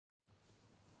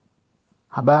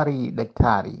Habari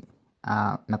daktari,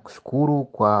 nakushukuru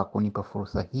kwa kunipa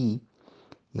fursa hii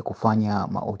ya kufanya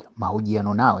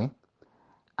mahojiano nawe.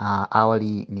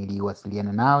 Awali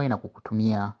niliwasiliana nawe na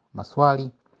kukutumia maswali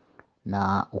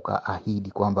na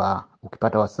ukaahidi kwamba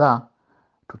ukipata wasaa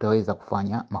tutaweza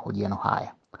kufanya mahojiano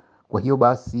haya. Kwa hiyo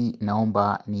basi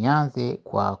naomba nianze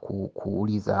kwa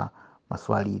kuuliza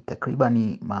maswali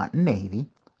takribani 4 hivi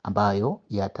ambayo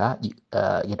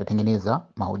yatatengeneza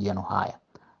mahojiano haya.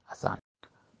 Asante.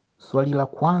 Swali la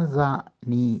kwanza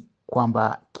ni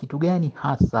kwamba kitu gani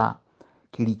hasa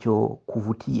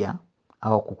kilichokuvutia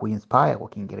au kukuinspire kwa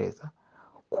Kiingereza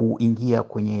kuingia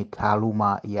kwenye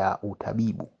taaluma ya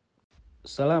utabibu?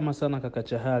 Salama sana kaka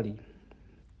Chahali.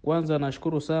 Kwanza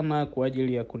nashukuru sana kwa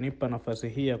ajili ya kunipa nafasi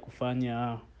hii ya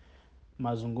kufanya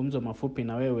mazungumzo mafupi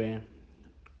na wewe.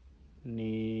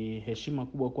 Ni heshima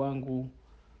kubwa kwangu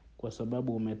kwa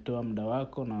sababu umetoa muda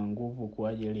wako na nguvu kwa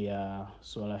ajili ya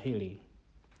swala hili.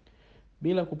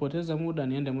 Bila kupoteza muda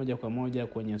niende moja kwa moja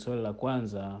kwenye swali la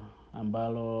kwanza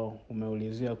ambalo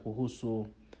umeulizia kuhusu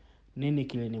nini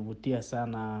kilinivutia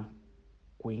sana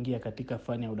kuingia katika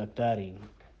fani ya udaktari.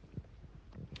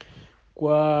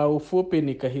 Kwa ufupi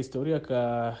ni kahistoria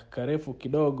karefu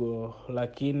kidogo,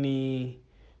 lakini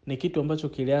ni kitu ambacho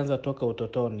kilianza toka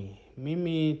utotoni.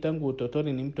 Mimi tangu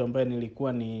utotoni ni mtu ambaye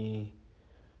nilikuwa ni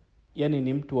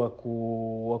mtu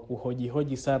wa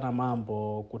kuhoji sana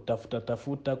mambo,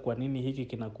 kutafuta kwa nini hiki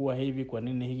kinakuwa hivi, kwa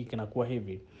nini hiki kinakuwa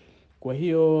hivi. Kwa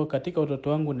hiyo katika utoto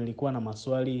wangu nilikuwa na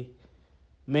maswali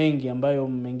mengi ambayo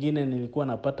mengine nilikuwa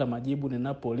napata majibu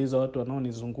ninapouliza watu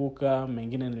wanaonizunguka,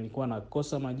 mengine nilikuwa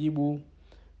nakosa majibu.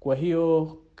 Kwa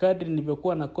hiyo kadri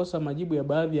nilivyokuwa nakosa majibu ya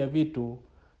baadhi ya vitu,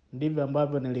 ndivyo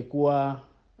ambavyo nilikuwa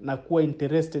nakuwa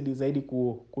interested zaidi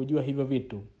kujua hivyo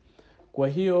vitu. Kwa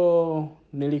hiyo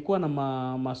nilikuwa na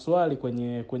maswali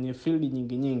kwenye field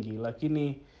nyingi,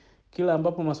 lakini kila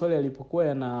ambapo maswali yalipokuwa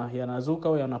yanazuka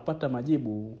au yanapata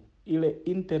majibu, ile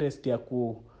interest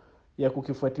ya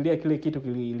kukifuatilia kile kitu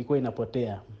ilikuwa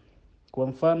inapotea. Kwa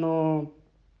mfano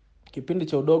kipindi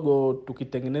cha udogo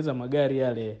tukitengeneza magari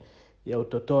yale ya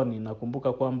utotoni,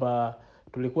 nakumbuka kwamba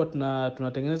tulikuwa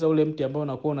tunatengeneza ule mti ambao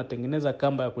unakuwa unatengeneza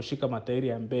kamba ya kushika matairi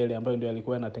ya mbele ambayo ndio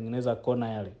yalikuwa yanatengeneza kona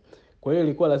yale. Kwa hiyo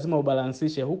ilikuwa lazima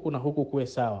ubalansishe huku na huku kuwe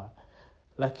sawa.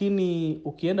 Lakini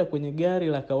ukienda kwenye gari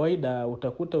la kawaida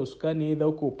utakuta usukani aidha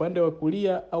huko upande wa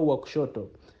kulia au wa kushoto.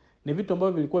 Ni vitu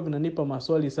ambavyo vilikuwa vinanipa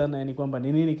maswali sana, yani kwamba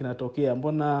ni nini kinatokea,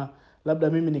 mbona labda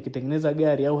mimi nikitengeneza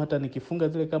gari au hata nikifunga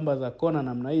zile kamba za kona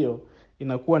namna hiyo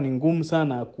inakuwa ni ngumu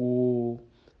sana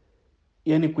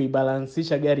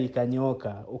kuibalansisha gari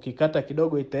ikanyooka. Ukikata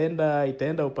kidogo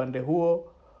itaenda upande huo,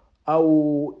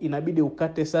 au inabidi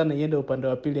ukate sana iende upande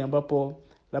wa pili ambapo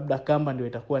labda kamba ndio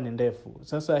itakuwa ni ndefu.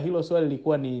 Sasa hilo swali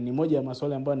lilikuwa ni moja ya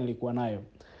maswali ambayo nilikuwa nayo.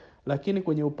 Lakini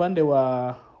kwenye upande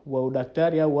wa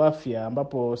udaktari au afya,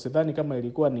 ambapo sidhani kama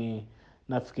ilikuwa ni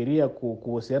nafikiria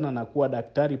kuhusiana na kuwa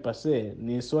daktari pase,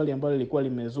 ni swali ambalo lilikuwa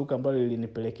limezuka ambalo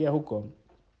lilinipelekea huko.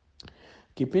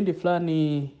 Kipindi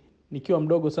fulani nikiwa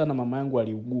mdogo sana mama yangu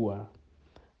aliugua.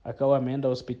 Akawa ameenda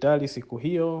hospitali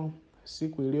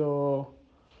siku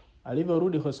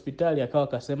alivyorudi hospitali akawa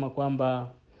akasema kwamba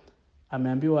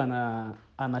ameambiwa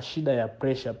ana shida ya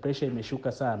pressure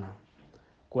imeshuka sana.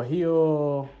 Kwa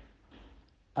hiyo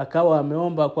akawa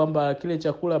ameomba kwamba kile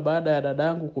chakula, baada ya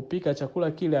dadangu kupika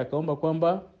chakula kile, akaomba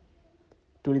kwamba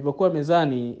tulivyokuwa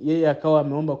mezani, yeye akawa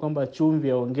ameomba kwamba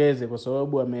chumvi aongeze, kwa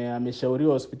sababu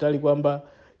ameshauriwa hospitali kwamba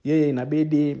yeye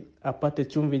inabidi apate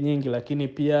chumvi nyingi, lakini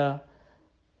pia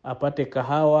apate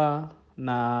kahawa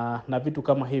na vitu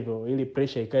kama hivyo ili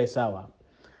pressure ikae sawa.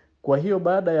 Kwa hiyo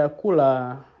baada ya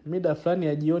kula mida fulani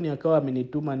ya jioni akawa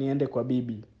amenituma niende kwa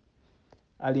bibi.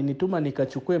 Alinituma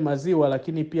nikachukue maziwa,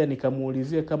 lakini pia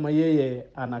nikamuulizie kama yeye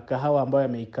ana kahawa ambayo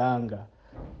ameikaanga.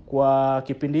 Kwa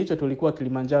kipindi hicho tulikuwa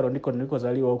Kilimanjaro, ndiko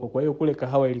nilikozaliwa huko. Kwa hiyo kule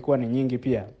kahawa ilikuwa ni nyingi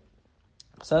pia.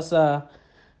 Sasa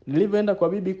nilivyoenda kwa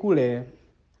bibi kule,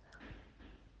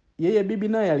 bibi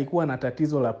naye alikuwa na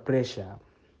tatizo la pressure.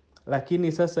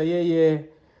 Lakini sasa yeye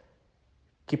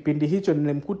kipindi hicho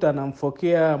nilimkuta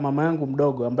anamfokea mama yangu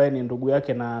mdogo ambaye ni ndugu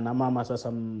yake na mama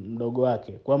sasa mdogo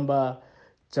wake, kwamba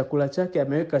chakula chake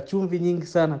ameweka chumvi nyingi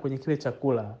sana kwenye kile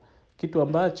chakula, kitu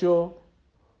ambacho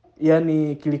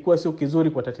kilikuwa sio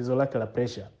kizuri kwa tatizo lake la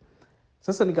pressure.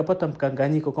 Sasa nikapata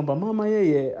mkanganyiko kwamba mama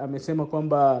yeye amesema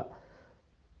kwamba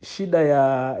shida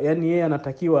yeye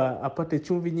anatakiwa apate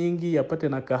chumvi nyingi, apate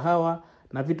na kahawa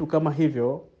na vitu kama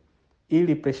hivyo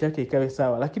ili pressure yake ikawe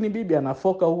sawa, lakini bibi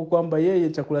anafoka huku kwamba yeye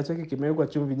chakula chake kimewekwa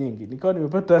chumvi nyingi.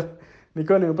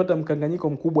 Nikawa nimepata mkanganyiko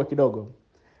mkubwa kidogo.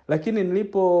 Lakini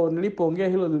nilipoongea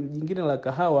hilo jingine la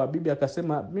kahawa, bibi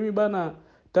akasema, mimi bana,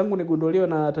 tangu nigunduliwe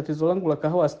na tatizo langu la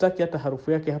kahawa sitaki hata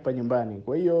harufu yake hapa nyumbani.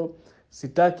 Kwa hiyo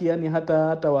sitaki yani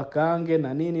hata wakaange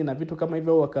na nini na vitu kama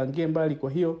hivyo wakaangie mbali.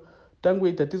 Kwa hiyo tangu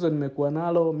hili tatizo nimekuwa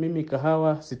nalo, mimi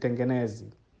kahawa sitengenezi.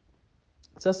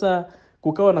 Sasa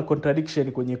kukawa na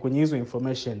contradiction kwenye hizo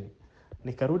information.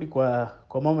 Nikarudi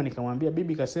kwa mama nikamwambia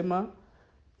bibi kasema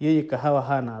yeye kahawa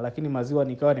hana, lakini maziwa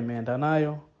nikawa nimeenda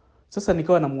nayo. Sasa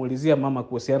nikawa namuulizia mama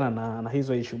kuhusiana na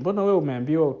hizo issue. Mbona wewe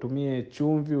umeambiwa utumie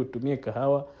chumvi, utumie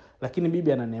kahawa, lakini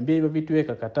bibi ananiambia hivyo vitu yeye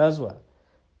kakatazwa?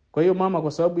 Kwa hiyo mama,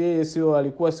 kwa sababu yeye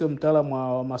alikuwa sio mtaalamu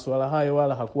wa masuala hayo,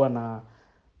 wala hakuwa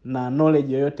na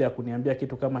knowledge yoyote ya kuniambia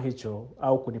kitu kama hicho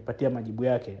au kunipatia majibu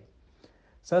yake.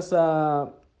 Sasa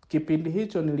kipindi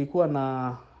hicho nilikuwa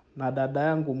na dada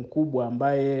yangu mkubwa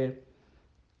ambaye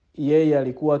yeye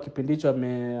alikuwa kipindi hicho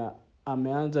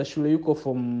ameanza shule, yuko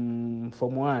form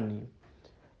 1.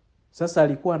 Sasa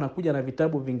alikuwa anakuja na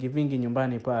vitabu vingi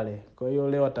nyumbani pale. Kwa hiyo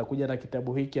leo atakuja na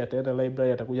kitabu hiki, ataenda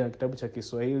library atakuja na kitabu cha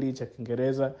Kiswahili, cha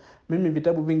Kiingereza. Mimi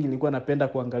vitabu vingi nilikuwa napenda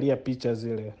kuangalia picha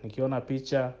zile. Nikiona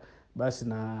picha basi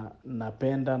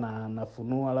napenda na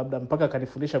nafunua, labda mpaka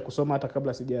kanifundisha kusoma hata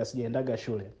kabla sijaendaga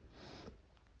shule.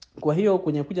 Kwa hiyo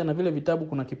kwenye kuja na vile vitabu,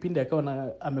 kuna kipindi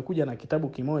akawa amekuja na kitabu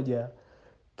kimoja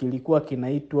kilikuwa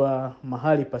kinaitwa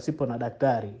Mahali Pasipo na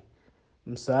Daktari,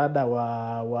 msaada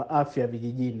wa afya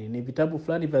vijijini. Ni vitabu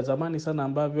fulani vya zamani sana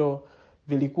ambavyo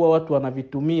vilikuwa watu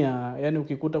wanavitumia, yani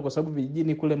ukikuta, kwa sababu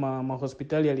vijijini kule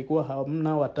mahospitali yalikuwa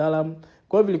hamna wataalamu.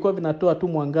 Kwa hiyo vilikuwa vinatoa tu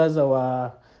mwangaza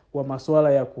wa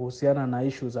masuala ya kuhusiana na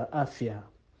issue za afya.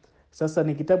 Sasa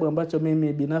ni kitabu ambacho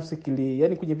mimi binafsi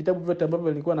yani kwenye vitabu vyote ambavyo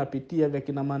nilikuwa napitia vya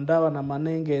kina Mandawa na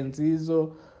Manenge enzi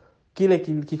hizo, kile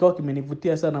kikao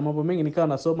kimenivutia sana. Mambo mengi nikawa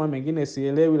nasoma, mengine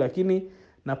sielewi, lakini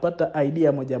napata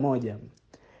idea moja.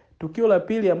 Tukio la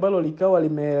pili ambalo likawa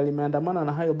limeandamana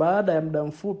na hayo, baada ya muda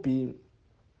mfupi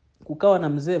kukawa na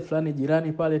mzee fulani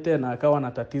jirani pale tena akawa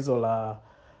na tatizo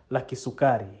la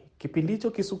kisukari. Kipindi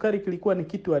hicho kisukari kilikuwa ni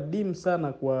kitu adimu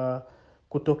sana kwa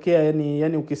kutokea,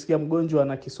 yani ukisikia mgonjwa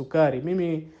na kisukari.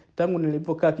 Mimi tangu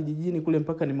nilipokaa kijijini kule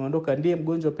mpaka nimeondoka, ndiye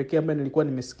mgonjwa pekee ambaye nilikuwa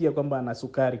nimesikia kwamba ana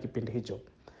sukari kipindi hicho.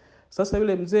 Sasa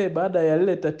yule mzee, baada ya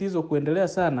lile tatizo kuendelea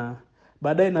sana,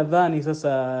 baadaye nadhani sasa,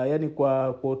 yani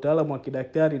kwa utaalamu wa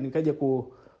kidaktari nikaja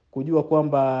kujua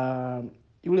kwamba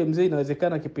yule mzee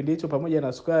inawezekana kipindi hicho pamoja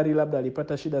na sukari labda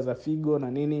alipata shida za figo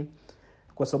na nini,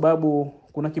 kwa sababu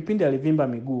kuna kipindi alivimba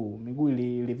miguu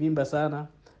ilivimba sana.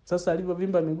 Sasa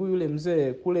alivyovimba miguu yule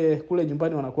mzee, kule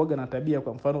nyumbani wanakuaga na tabia,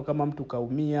 kwa mfano kama mtu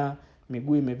kaumia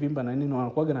miguu imevimba na nini,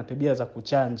 wanakuaga na tabia za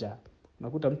kuchanja.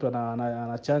 Unakuta mtu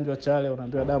anachanjwa chale,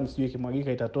 unaambiwa damu sijui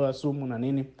ikimwagika itatoa sumu na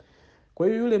nini. Kwa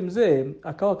hiyo yule mzee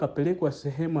akawa kapelekwa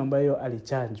sehemu ambayo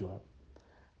alichanjwa.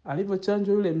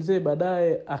 Alivyochanjwa yule mzee,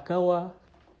 baadaye akawa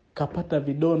kapata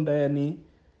vidonda, yani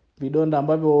vidonda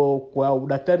ambavyo kwa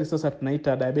udaktari sasa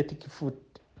tunaita diabetic foot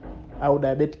au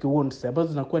diabetic wounds, ambazo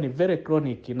zinakuwa ni very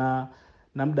chronic, na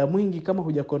muda mwingi kama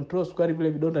huja control sukari, vile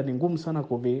vidonda ni ngumu sana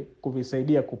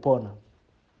kuvisaidia kupona.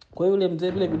 Kwa hiyo yule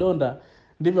mzee, vile vidonda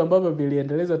ndivyo ambavyo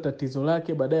viliendeleza tatizo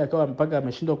lake. Baadaye akawa mpaka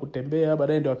ameshindwa kutembea.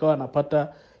 Baadaye ndio akawa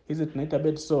anapata hizi tunaita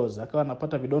bed sores, akawa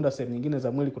anapata vidonda sehemu nyingine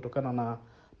za mwili kutokana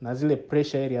na zile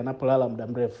pressure area anapolala muda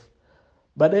mrefu.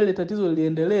 Baadaye ile tatizo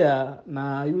liliendelea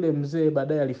na yule mzee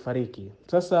baadaye alifariki.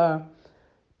 Sasa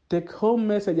take home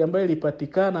message ambayo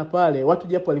ilipatikana pale, watu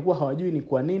japo walikuwa hawajui ni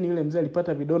kwa nini yule mzee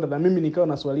alipata vidonda, na mimi nikawa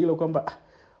na swali hilo kwamba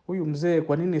huyu mzee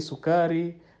kwa nini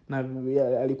sukari na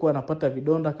alikuwa anapata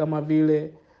vidonda kama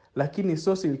vile, lakini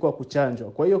sosi ilikuwa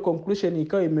kuchanjwa. Kwa hiyo conclusion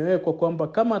ikawa imewekwa kwamba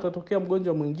kama atatokea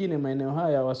mgonjwa mwingine maeneo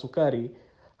haya wa sukari,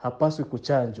 hapaswi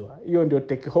kuchanjwa. Hiyo ndio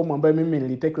take home ambayo mimi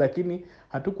nilitake, lakini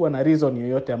hatukuwa na reason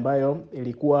yoyote ambayo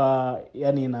ilikuwa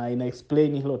yani ina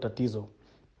explain hilo tatizo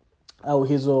au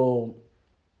hizo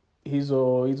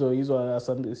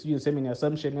sijui niseme ni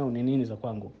assumption au ni nini za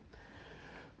kwangu.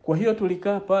 Kwa hiyo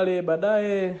tulikaa pale.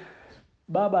 Baadaye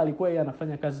baba alikuwa yeye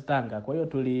anafanya kazi Tanga, kwa hiyo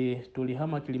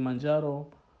tulihama Kilimanjaro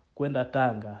kwenda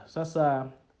Tanga. Sasa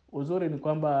uzuri ni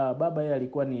kwamba baba yeye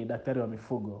alikuwa ni daktari wa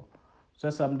mifugo.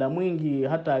 Sasa muda mwingi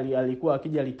hata alikuwa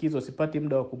akija likizo sipati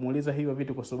muda wa kumuuliza hivyo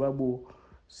vitu, kwa sababu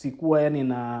sikuwa yani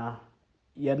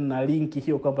na linki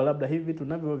hiyo kwamba labda hivi vitu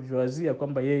tunavyoviwazia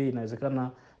kwamba yeye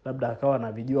inawezekana labda akawa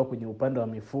anavijua kwenye upande wa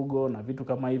mifugo na vitu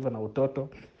kama hivyo na utoto.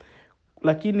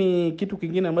 Lakini kitu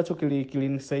kingine ambacho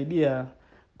kilinisaidia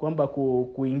kwamba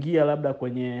kuingia labda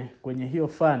kwenye hiyo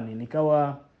fani,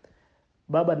 nikawa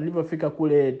baba nilipofika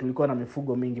kule tulikuwa na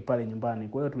mifugo mingi pale nyumbani.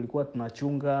 Kwa hiyo tulikuwa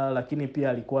tunachunga, lakini pia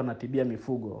alikuwa anatibia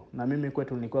mifugo. Na mimi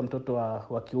kwetu nilikuwa mtoto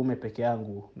wa kiume peke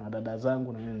yangu na dada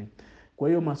zangu na nini. Kwa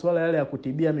hiyo masuala yale ya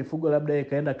kutibia mifugo, labda yeye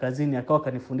kaenda kazini akawa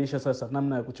kanifundisha sasa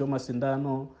namna ya kuchoma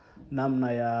sindano,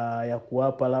 namna ya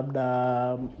kuwapa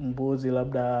labda mbuzi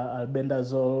labda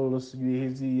albendazole, sijui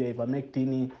hizi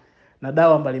ivermectin na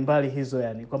dawa mbalimbali hizo,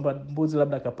 yani kwamba mbuzi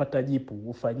labda akapata jipu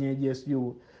ufanyeje,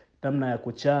 sijui namna ya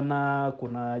kuchana,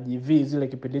 kuna GV zile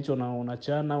kipindi hicho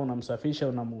unachana, unamsafisha,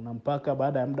 unampaka,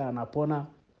 baada ya muda anapona.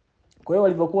 Kwa hiyo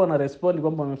walivyokuwa na respond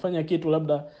kwamba wamefanya kitu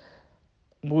labda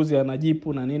mbuzi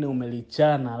anajipu na nini,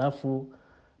 umelichana alafu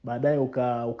baadaye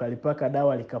ukalipaka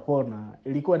dawa likapona,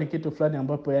 ilikuwa ni kitu fulani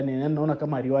ambapo yani naona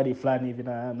kama reward fulani hivi,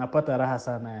 napata raha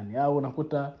sana yani. Au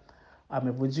unakuta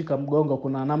amevunjika mgongo,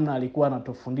 kuna namna alikuwa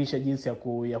anatufundisha jinsi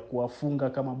ya kuwafunga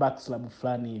kama backslab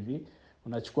fulani hivi,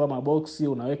 unachukua maboksi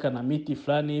unaweka na miti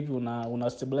fulani hivi, una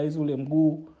stabilize ule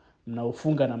mguu,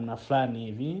 mnaufunga namna fulani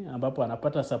hivi ambapo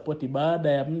anapata support.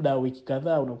 Baada ya muda wiki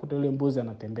kadhaa unakuta ule mbuzi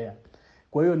anatembea.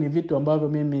 Kwa hiyo ni vitu ambavyo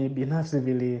mimi binafsi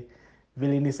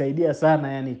vilinisaidia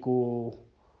sana yani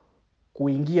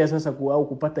kuingia sasa au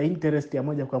kupata interest ya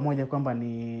moja kwa moja kwamba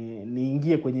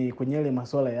niingie kwenye ile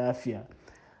masuala ya afya.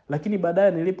 Lakini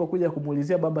baadaye nilipokuja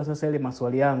kumuulizia baba sasa ile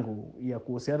maswali yangu ya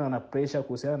kuhusiana na pressure,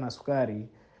 kuhusiana na sukari,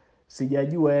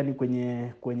 sijajua yani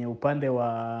kwenye upande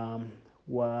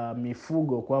wa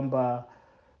mifugo kwamba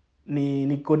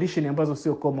ni condition ambazo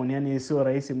sio common, yani sio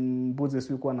rahisi mbuzi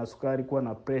sio kuwa na sukari, kuwa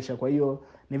na pressure. Kwa hiyo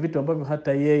ni vitu ambavyo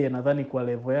hata yeye nadhani kwa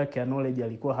level yake ya knowledge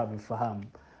alikuwa havifahamu.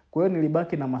 Kwa hiyo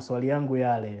nilibaki na maswali yangu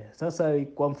yale. Sasa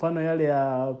kwa mfano yale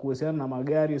ya kuhusiana na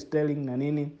magari, sterling na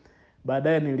nini,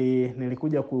 baadaye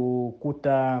nilikuja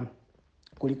kukuta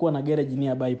kulikuwa na garage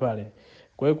nearby pale.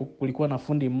 Kwa hiyo kulikuwa na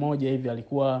fundi mmoja hivi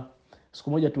alikuwa, siku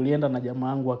moja tulienda na jamaa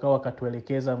yangu akawa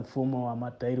akatuelekeza mfumo wa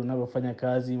matairi unavyofanya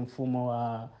kazi, mfumo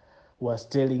wa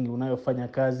steering unayofanya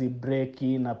kazi,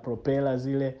 breki na propeller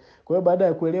zile. Kwa hiyo baada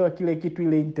ya kuelewa kile kitu,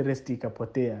 ile interest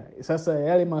ikapotea. Sasa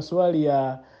yale maswali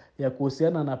ya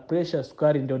kuhusiana na pressure,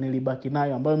 sukari ndio nilibaki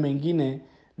nayo, ambayo mengine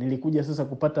nilikuja sasa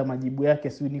kupata majibu yake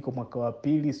sio niko mwaka wa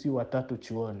pili sio wa tatu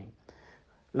chuoni.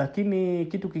 Lakini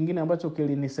kitu kingine ambacho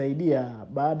kilinisaidia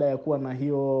baada ya kuwa na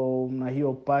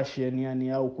hiyo passion yani,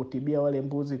 au kutibia wale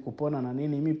mbuzi kupona na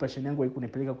nini, mimi passion yangu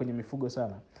haikunipeleka kwenye mifugo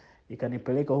sana,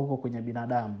 ikanipeleka huko kwenye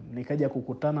binadamu. Nikaja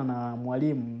kukutana na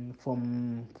mwalimu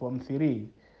form 3,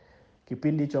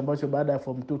 kipindi hicho ambacho baada ya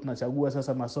form 2 tunachagua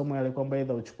sasa masomo yale kwamba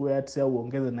either uchukue arts au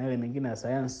uongeze na ile mengine ya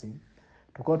sayansi.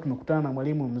 Tukao tumekutana na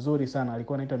mwalimu mzuri sana,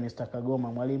 alikuwa anaitwa Mr.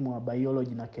 Kagoma, mwalimu wa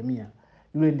biology na kemia.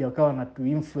 Yule ndio akawa anatu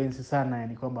influence sana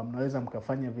yani kwamba mnaweza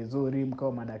mkafanya vizuri,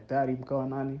 mkawa madaktari, mkawa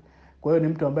nani. Kwa hiyo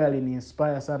ni mtu ambaye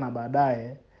aliniinspire sana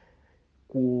baadaye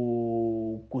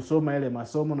kusoma ile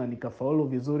masomo na nikafaulu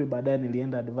vizuri. Baadaye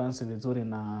nilienda advance vizuri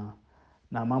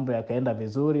na mambo yakaenda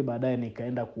vizuri. Baadaye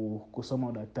nikaenda kusoma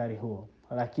udaktari huo.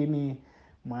 Lakini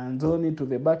mwanzoni to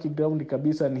the background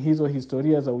kabisa ni hizo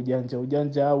historia za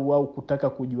ujanja au kutaka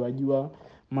kujua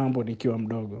mambo nikiwa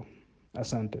mdogo.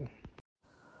 Asante.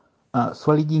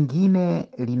 Swali jingine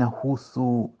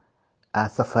linahusu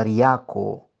safari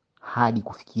yako hadi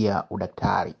kufikia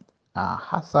udaktari,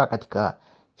 hasa katika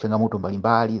changamoto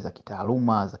mbalimbali za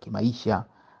kitaaluma, za kimaisha,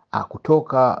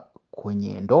 kutoka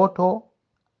kwenye ndoto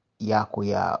yako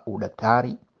ya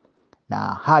udaktari na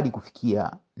hadi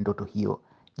kufikia ndoto hiyo.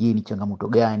 Je, ni changamoto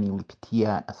gani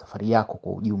ulipitia na safari yako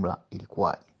kwa ujumla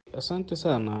ilikuwaje? Asante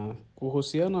sana.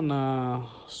 Kuhusiana na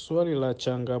swali la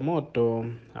changamoto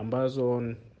ambazo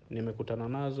nimekutana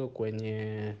nazo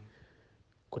kwenye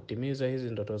kutimiza hizi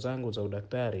ndoto zangu za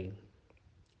udaktari,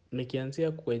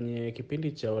 nikianzia kwenye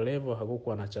kipindi cha O-level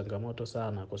hakukuwa na changamoto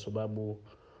sana, kwa sababu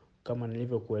kama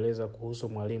nilivyokueleza kuhusu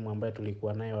mwalimu ambaye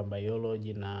tulikuwa naye wa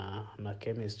biology na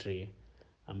chemistry,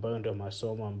 ambayo ndio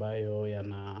masomo ambayo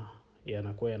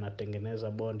yanakuwa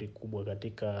yanatengeneza bondi kubwa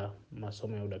katika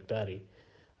masomo ya udaktari.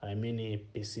 I mean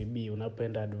PCB,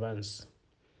 unapenda advance.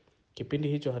 Kipindi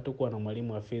hicho hatukuwa na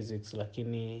mwalimu wa physics,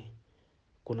 lakini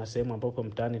kuna sehemu ambapo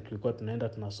mtaani tulikuwa tunaenda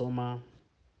tunasoma.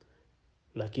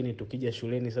 Lakini tukija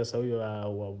shuleni sasa, huyo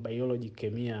wa biology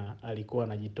kemia alikuwa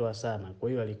anajitoa sana. Kwa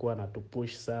hiyo alikuwa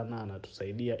anatupush sana,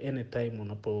 anatusaidia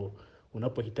anytime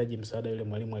unapohitaji msaada, yule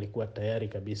mwalimu alikuwa tayari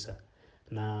kabisa.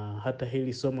 Na hata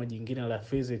hili somo jingine la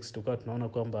physics tukawa tunaona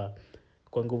kwamba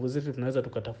kwa nguvu zetu tunaweza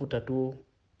tukatafuta tu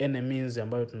any means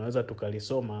ambayo tunaweza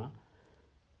tukalisoma,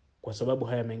 kwa sababu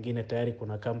haya mengine tayari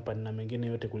kuna company na mengine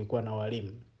yote kulikuwa na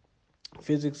walimu.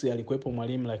 Physics alikuwepo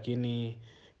mwalimu, lakini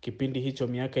kipindi hicho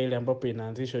miaka ile ambapo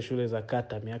inaanzishwa shule za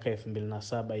kata miaka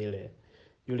 2007 ile,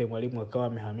 yule mwalimu akawa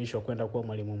amehamishwa kwenda kuwa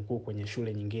mwalimu mkuu kwenye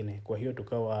shule nyingine. Kwa hiyo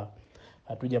tukawa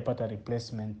hatujapata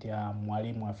replacement ya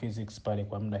mwalimu wa physics pale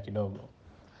kwa muda kidogo.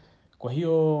 Kwa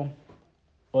hiyo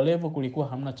O-level kulikuwa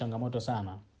hamna changamoto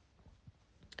sana.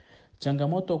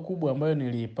 Changamoto kubwa ambayo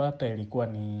niliipata ilikuwa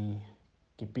ni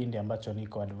kipindi ambacho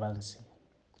niko advance.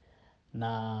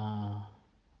 na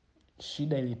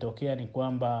shida ilitokea ni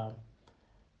kwamba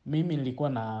mimi nilikuwa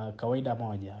na kawaida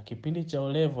moja. Kipindi cha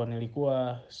O-level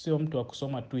nilikuwa sio mtu wa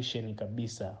kusoma tuition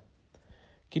kabisa.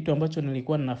 Kitu ambacho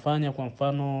nilikuwa ninafanya, kwa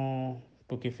mfano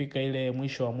tukifika ile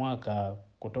mwisho wa mwaka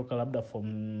kutoka labda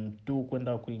form 2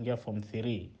 kwenda kuingia form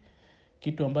 3.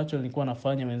 Kitu ambacho nilikuwa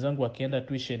nafanya, wenzangu wakienda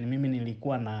tuition, mimi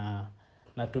nilikuwa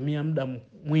natumia muda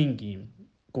mwingi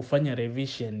kufanya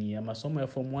revision ya masomo ya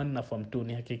form 1 na form 2,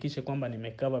 nihakikishe kwamba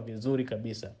nimekava vizuri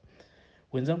kabisa.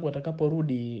 Wenzangu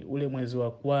watakaporudi ule mwezi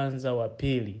wa kwanza wa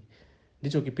pili,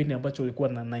 ndicho kipindi ambacho ulikuwa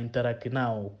na interact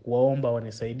nao, kuwaomba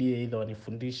wanisaidie, either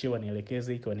wanifundishe,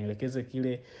 wanielekeze hiki, wanielekeze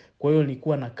kile. Kwa hiyo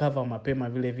nilikuwa na cover mapema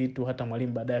vile vitu, hata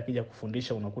mwalimu baadaye akija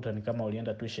kufundisha unakuta ni kama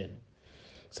ulienda tuition.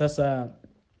 Sasa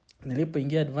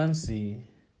nilipoingia advance,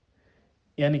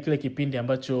 yani kile kipindi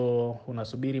ambacho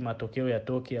unasubiri matokeo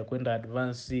yatoke ya kwenda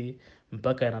advance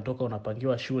mpaka yanatoka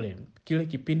unapangiwa shule, kile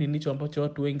kipindi ndicho ambacho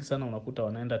watu wengi sana unakuta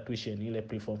wanaenda tuition, ile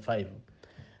preform 5.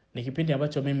 Ni kipindi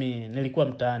ambacho mimi nilikuwa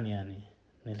mtaani yani.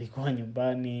 Nilikuwa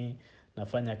nyumbani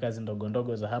nafanya kazi ndogo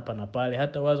ndogo za hapa na pale.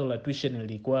 Hata wazo la tuition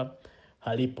nilikuwa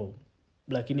halipo.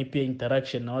 Lakini pia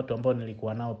interaction na watu ambao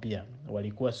nilikuwa nao pia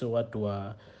walikuwa sio watu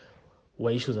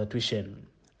wa issue za tuition.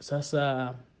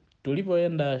 Sasa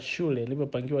tulipoenda shule,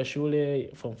 nilipopangiwa shule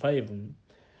form 5,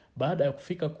 baada ya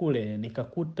kufika kule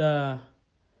nikakuta,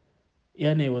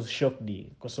 yani I was shocked,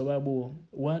 kwa sababu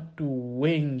watu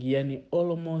wengi, yani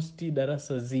almost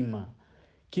darasa zima,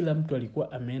 kila mtu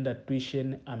alikuwa ameenda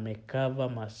tuition, amekava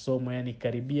masomo, yani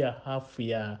karibia half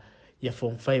ya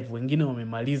form 5, wengine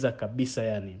wamemaliza kabisa.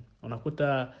 Yani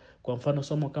unakuta kwa mfano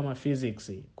somo kama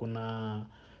physics,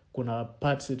 kuna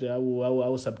parts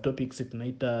au subtopics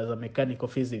tunaita za mechanical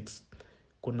physics.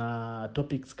 Kuna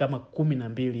topics kama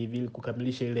 12 hivi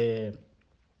kukamilisha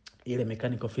ile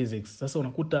mechanical physics. Sasa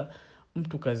unakuta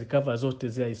mtu kazi cover zote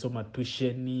zile alisoma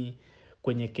tuition.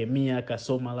 Kwenye kemia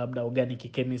kasoma labda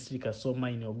organic chemistry,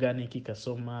 kasoma inorganic,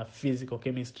 kasoma physical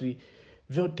chemistry.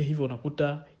 Vyote hivyo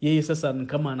unakuta yeye sasa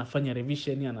kama anafanya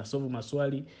revision, anasolve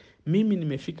maswali. Mimi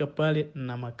nimefika pale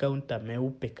na makaunta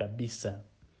meupe kabisa.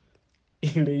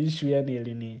 Ile issue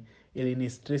yani ilini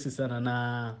stress sana,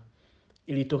 na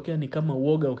ilitokea ni kama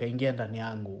uoga ukaingia ndani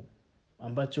yangu,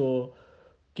 ambacho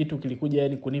kitu kilikuja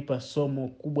yani kunipa somo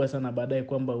kubwa sana baadaye,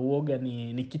 kwamba uoga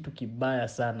ni kitu kibaya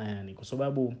sana yani, kwa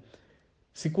sababu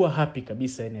sikuwa happy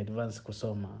kabisa yani advance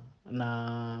kusoma.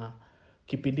 Na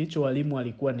kipindi hicho walimu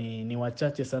walikuwa ni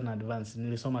wachache sana advance.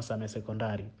 Nilisoma Same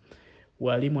Sekondari.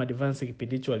 Walimu advance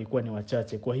kipindi hicho walikuwa ni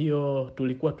wachache. Kwa hiyo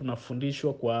tulikuwa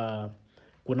tunafundishwa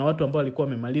kuna watu ambao walikuwa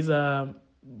wamemaliza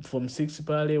form 6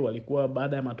 pale, walikuwa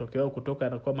baada ya matokeo kutoka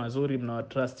yanakuwa mazuri,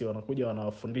 mnawatrust, wanakuja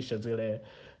wanawafundisha zile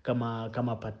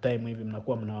kama part time hivi,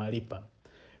 mnakuwa mnawalipa.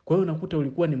 Kwa hiyo unakuta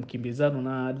ulikuwa ni mkimbizano,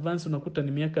 na advance unakuta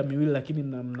ni miaka miwili, lakini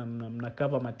mna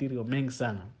cover material mengi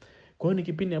sana. Kwa hiyo ni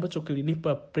kipindi ambacho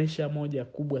kilinipa pressure moja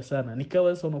kubwa sana.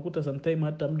 Nikawa sasa unakuta sometime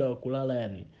hata muda wa kulala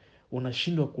yani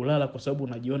unashindwa kulala kwa sababu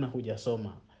unajiona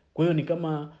hujasoma. Kwa hiyo ni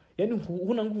kama yani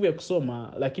huna nguvu ya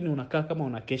kusoma, lakini unakaa kama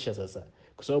unakesha sasa.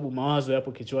 Kwa sababu mawazo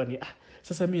yapo kichwani,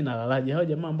 sasa mimi nalalaje? Hao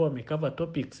jamaa ambao wamecover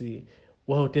topics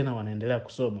wao tena wanaendelea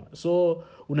kusoma. So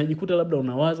unajikuta labda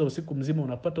unawaza usiku mzima,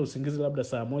 unapata usingizi labda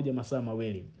saa moja masaa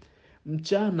mawili.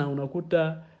 Mchana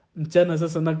unakuta mchana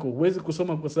sasa nako huwezi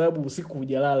kusoma kwa sababu usiku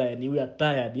hujalala, yani we are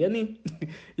tired. Yani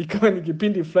ikawa ni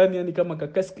kipindi fulani yani kama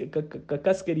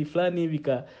kakaskedi fulani hivi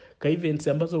ka events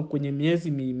ambazo kwenye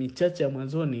miezi michache ya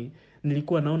mwanzoni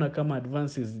nilikuwa naona kama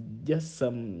advances just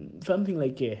something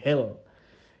like a hell.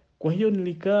 Kwa hiyo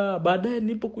nilikaa, baadaye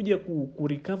nilipokuja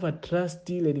kurecover trust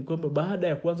ile, ni kwamba baada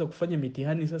ya kuanza kufanya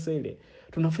mitihani sasa, ile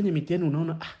tunafanya mitihani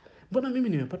unaona mbona mimi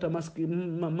nimepata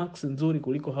marks nzuri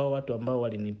kuliko hawa watu ambao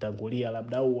walinitangulia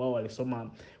labda, au wao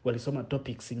walisoma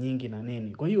topics nyingi na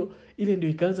nini. Kwa hiyo ile ndio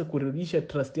ikaanza kurudisha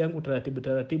trust yangu taratibu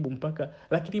taratibu, mpaka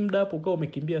lakini muda hapo ukawa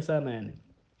umekimbia sana yani.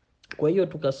 Kwa hiyo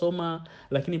tukasoma,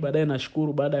 lakini baadaye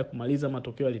nashukuru, baada ya kumaliza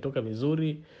matokeo yalitoka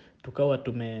vizuri, tukawa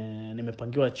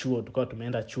nimepangiwa chuo, tukawa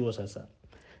tumeenda chuo sasa.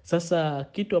 Sasa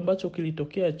kitu ambacho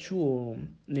kilitokea chuo,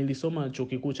 nilisoma chuo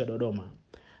kikuu cha Dodoma.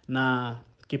 Na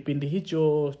kipindi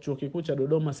hicho chuo kikuu cha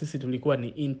Dodoma sisi tulikuwa ni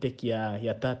intake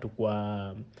ya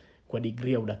 3 kwa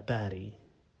degree ya udaktari.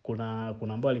 Kuna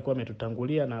ambao walikuwa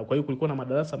wametutangulia, na kwa hiyo kulikuwa na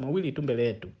madarasa mawili tu mbele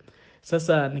yetu.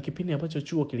 Sasa ni kipindi ambacho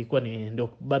chuo kilikuwa ndio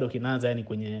bado kinaanza yani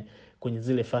kwenye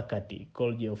zile faculty,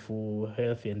 College of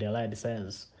Health and Allied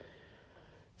Science.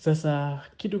 Sasa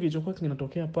kitu kilichokuwa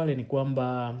kinatokea pale ni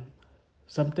kwamba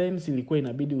sometimes ilikuwa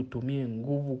inabidi utumie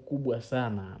nguvu kubwa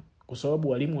sana, kwa sababu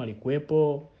walimu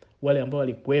walikuwepo, wale ambao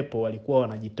walikuwepo walikuwa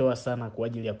wanajitoa sana kwa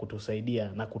ajili ya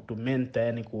kutusaidia na kutumenta,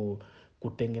 yani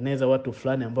kutengeneza watu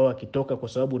fulani ambao wakitoka, kwa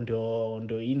sababu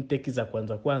ndio intake za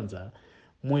kwanza,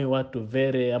 muwe watu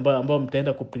very ambao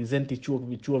mtaenda kupresent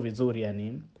chuo vizuri,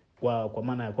 yani kwa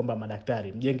maana ya kwamba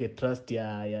madaktari mjenge trust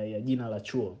ya jina la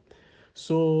chuo.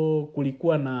 So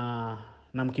kulikuwa na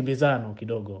mkimbizano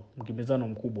kidogo, mkimbizano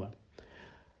mkubwa,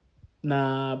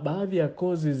 na baadhi ya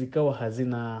kozi zikawa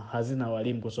hazina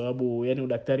walimu, kwa sababu yani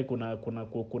udaktari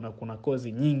kuna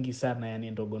kozi nyingi sana,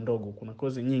 yani ndogo ndogo, kuna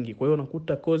kozi nyingi. Kwa hiyo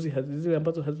unakuta kozi zile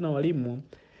ambazo hazina walimu,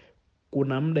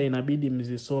 kuna muda inabidi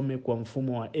mzisome kwa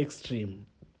mfumo wa extreme.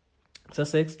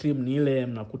 Sasa extreme ni ile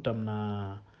mnakuta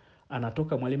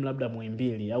anatoka mwalimu labda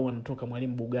Muhimbili au anatoka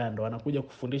mwalimu Bugando, anakuja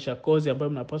kufundisha kozi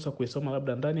ambayo mnapaswa kuisoma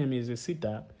labda ndani ya miezi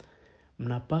 6,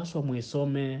 mnapaswa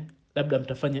muisome, labda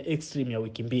mtafanya extreme ya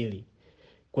wiki 2.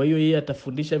 Kwa hiyo yeye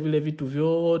atafundisha vile vitu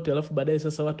vyote, alafu baadaye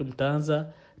sasa watu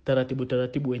mtaanza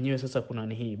taratibu wenyewe. Sasa kuna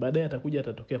ni hii, baadaye atakuja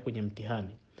atatokea kwenye mtihani.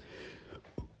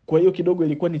 Kwa hiyo kidogo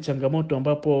ilikuwa ni changamoto,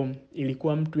 ambapo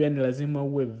ilikuwa mtu yani lazima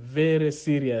uwe very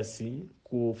serious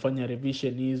kufanya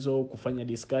revision hizo, kufanya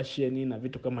discussion na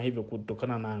vitu kama hivyo,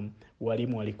 kutokana na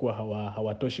walimu walikuwa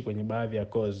hawatoshi kwenye baadhi ya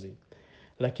kozi.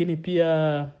 Lakini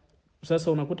pia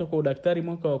sasa unakuta kwa udaktari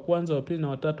mwaka wa kwanza, wa pili na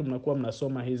watatu mnakuwa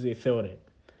mnasoma hizi theory.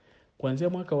 Kuanzia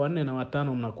mwaka wa 4 na wa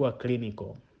 5 mnakuwa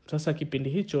clinical. Sasa kipindi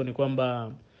hicho ni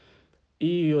kwamba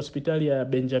hii hospitali ya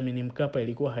Benjamin Mkapa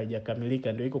ilikuwa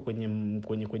haijakamilika, ndio iko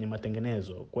kwenye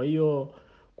matengenezo. Kwa hiyo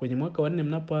kwenye mwaka wa 4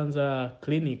 mnapoanza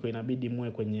clinical inabidi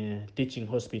muwe kwenye teaching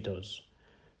hospitals.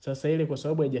 Sasa ile kwa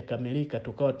sababu haijakamilika,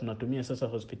 tukawa tunatumia sasa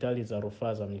hospitali za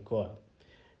rufaa za mikoa.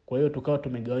 Kwa hiyo tukawa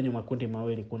tumegawanywa makundi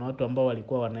mawili. Kuna watu ambao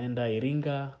walikuwa wanaenda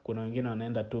Iringa, kuna wengine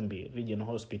wanaenda Tumbi Regional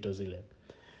Hospital zile.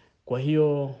 Kwa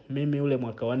hiyo mimi ule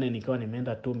mwaka wa 4 nikawa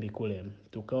nimeenda Tumbi kule.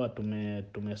 Tukawa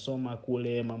tumesoma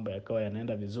kule, mambo yakawa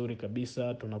yanaenda vizuri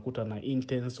kabisa. Tunakuta na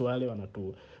interns wale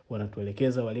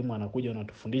wanatuelekeza, walimu wanakuja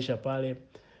wanatufundisha pale.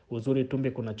 Uzuri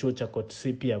Tumbi kuna chuo cha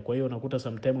KOTC pia. Kwa hiyo unakuta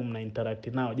sometime mna interact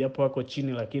nao, japo wako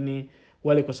chini, lakini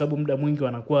wale kwa sababu muda mwingi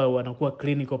wanakuwa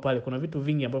clinical pale. Kuna vitu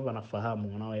vingi ambavyo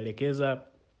wanafahamu, wanawaelekeza.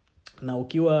 Na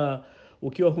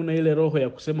ukiwa huna ile roho ya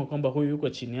kusema kwamba huyu yuko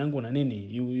chini yangu na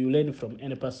nini, you learn from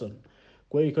any person.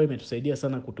 Kwa hiyo ikawa imetusaidia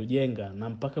sana kutujenga, na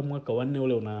mpaka mwaka wa 4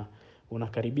 ule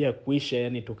unakaribia kuisha,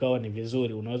 yani tukawa ni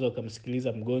vizuri, unaweza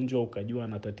ukamsikiliza mgonjwa ukajua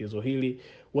na tatizo hili.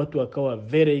 Watu wakawa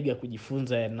very eager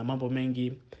kujifunza, yani, na mambo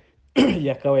mengi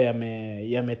yakawa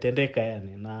yametendeka,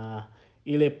 yani, na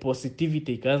ile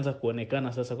positivity ikaanza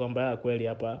kuonekana sasa kwamba kweli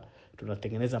hapa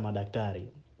tunatengeneza madaktari.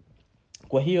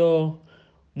 Kwa hiyo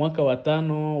mwaka wa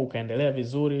 5 ukaendelea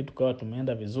vizuri, tukawa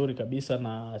tumeenda vizuri kabisa,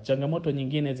 na changamoto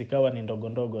nyingine zikawa ni ndogo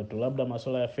ndogo tu, labda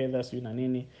masuala ya fedha sio na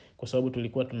nini, kwa sababu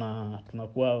tulikuwa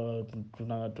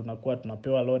tunakuwa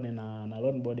tunapewa loan na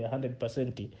loan board ya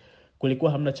 100%.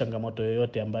 Kulikuwa hamna changamoto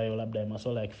yoyote ambayo labda ya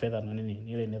masuala ya kifedha na nini,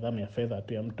 ile nidhamu ya fedha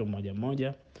tu ya mtu mmoja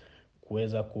mmoja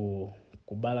kuweza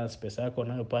kubalance pesa yako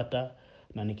unayopata,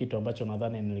 na ni kitu ambacho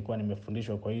nadhani nilikuwa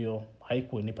nimefundishwa, kwa hiyo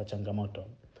haikunipa changamoto.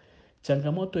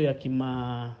 Changamoto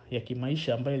ya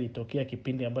kimaisha ambayo ilitokea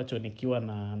kipindi ambacho nikiwa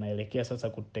naelekea sasa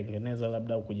kutengeneza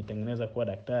labda au kujitengeneza kuwa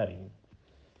daktari,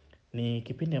 ni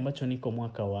kipindi ambacho niko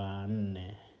mwaka wa 4.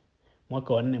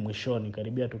 Mwaka wa 4 mwishoni,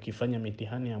 karibia tukifanya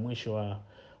mitihani ya mwisho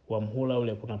wa mhula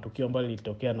ule, kuna tukio ambalo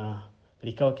lilitokea na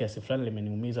likawa kiasi fulani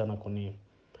limeniumiza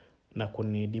na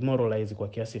kuni demoralize kwa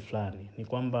kiasi fulani. Ni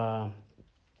kwamba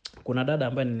kuna dada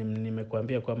ambaye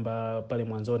nimekuambia kwamba pale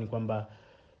mwanzoni kwamba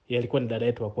yeye alikuwa ni dada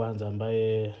yetu wa kwanza,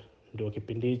 ambaye ndio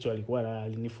kipindi hicho alikuwa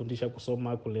alinifundisha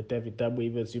kusoma, kuletea vitabu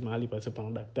hivyo si mahali pasipo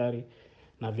na daktari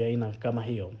na vya aina kama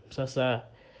hiyo. Sasa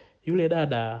yule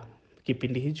dada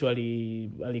kipindi hicho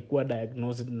alikuwa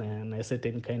diagnosed na a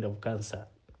certain kind of cancer.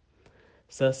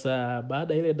 Sasa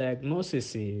baada ile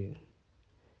diagnosis,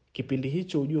 kipindi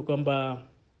hicho ujue kwamba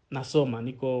nasoma,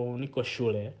 niko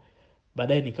shule.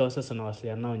 Baadaye nikawa sasa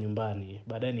nawasiliana nao nyumbani.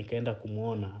 Baadaye nikaenda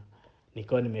kumuona.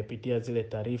 Nikawa nimepitia zile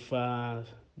taarifa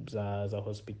za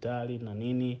hospitali na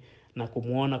nini, na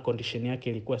kumuona condition yake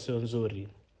ilikuwa sio nzuri.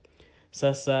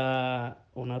 Sasa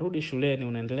unarudi shuleni,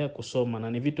 unaendelea kusoma,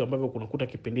 na ni vitu ambavyo kunakuta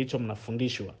kipindi hicho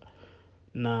mnafundishwa.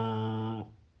 Na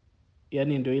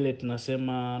yani ndio ile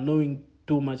tunasema knowing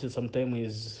too much sometimes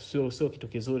is sio kitu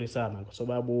kizuri sana, kwa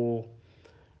sababu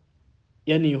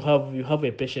yani you have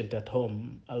a patient at home,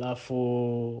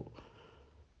 alafu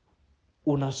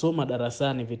unasoma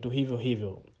darasani vitu hivyo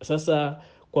hivyo. Sasa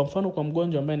kwa mfano kwa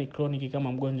mgonjwa ambaye ni chronic,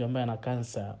 kama mgonjwa ambaye ana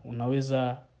kansa,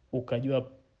 unaweza ukajua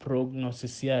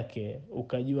prognosis yake,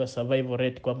 ukajua survival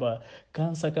rate, kwamba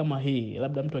kansa kama hii,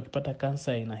 labda mtu akipata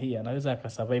kansa ina hii anaweza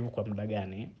akasurvive kwa muda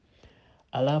gani.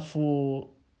 Alafu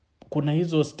kuna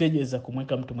hizo stages za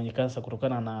kumweka mtu mwenye kansa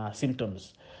kutokana na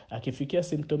symptoms. Akifikia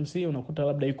symptom C unakuta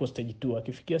labda yuko stage 2,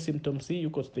 akifikia symptom C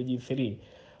yuko stage 3,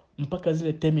 mpaka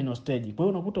zile terminal stage. Kwa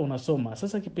hiyo unakuta unasoma.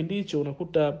 Sasa kipindi hicho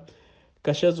unakuta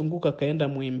kashazunguka, kaenda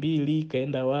Muhimbili,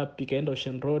 kaenda wapi, kaenda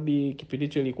Ocean Road. Kipindi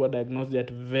hicho ilikuwa diagnosed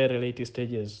at very late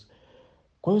stages.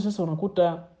 Kwa hiyo sasa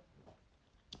unakuta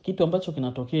kitu ambacho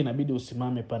kinatokea, inabidi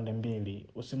usimame pande mbili.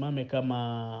 Usimame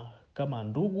kama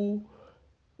ndugu,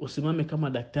 usimame kama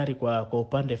daktari kwa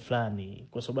upande fulani,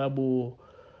 kwa sababu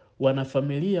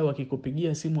wanafamilia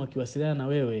wakikupigia simu wakiwasiliana na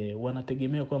wewe,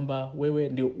 wanategemea kwamba wewe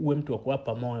ndio uwe mtu wa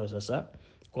kuwapa moyo sasa,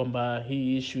 kwamba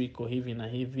hii issue iko hivi na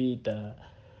hivi,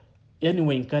 yani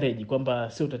we encourage kwamba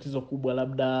sio tatizo kubwa,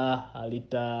 labda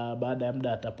baada ya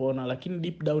muda atapona, lakini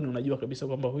deep down unajua kabisa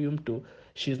kwamba huyu mtu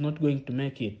she is not going to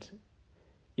make it.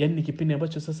 Yani ni kipindi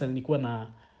ambacho sasa nilikuwa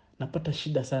napata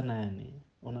shida sana. Yani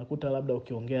unakuta labda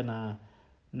ukiongea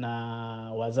na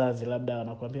wazazi, labda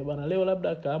wanakuambia bwana, leo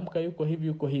labda kaamka yuko hivi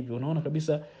yuko hivi, unaona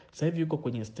kabisa sasa hivi yuko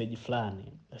kwenye stage fulani,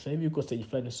 sasa hivi yuko stage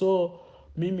fulani. So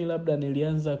mimi labda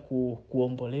nilianza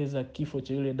kuomboleza kifo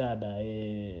cha yule dada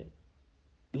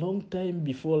long time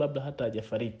before labda hata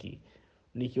hajafariki.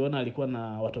 Nikiona alikuwa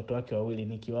na watoto wake wawili,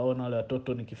 nikiwaona wale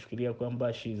watoto nikifikiria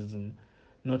kwamba she's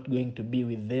not going to be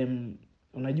with them.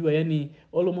 Unajua, yani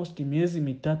almost miezi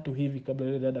mitatu hivi kabla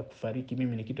yule dada kufariki,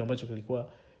 mimi ni kitu ambacho kilikuwa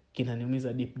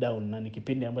kinaniumiza deep down, na ni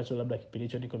kipindi ambacho labda kipindi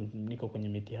hicho niko kwenye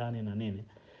mitihani na nini.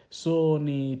 So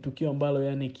ni tukio ambalo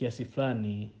yani kiasi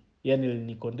fulani yani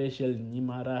linikondesha,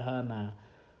 lininyima raha, na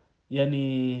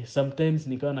yani sometimes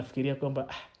nikawa nafikiria kwamba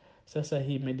sasa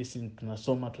hii medicine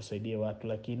tunasoma tusaidie watu,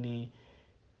 lakini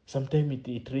sometimes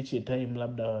it reach a time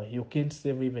labda you can't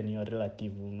save even your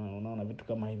relative. Unaona vitu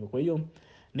kama hivyo. Kwa hiyo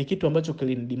ni kitu ambacho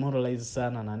kilinidemoralize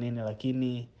sana na nini,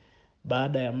 lakini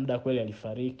baada ya muda kweli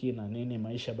alifariki na nini,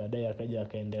 maisha baadaye akaja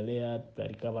yakaendelea,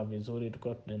 tukarecover vizuri,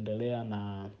 tukawa tunaendelea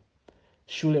na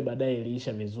shule, baadaye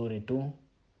iliisha vizuri tu,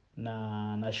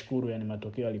 na nashukuru yani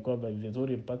matokeo yalikuwa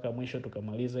vizuri mpaka mwisho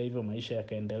tukamaliza hivyo, maisha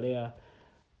yakaendelea,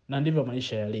 na ndivyo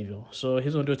maisha yalivyo. So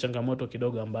hizo ndio changamoto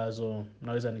kidogo ambazo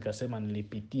naweza nikasema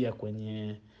nilipitia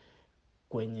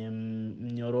kwenye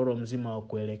mnyororo mzima wa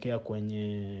kuelekea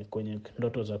kwenye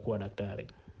ndoto za kuwa daktari.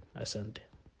 Asante.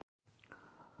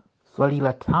 Swali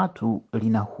la tatu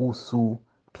linahusu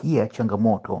pia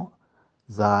changamoto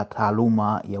za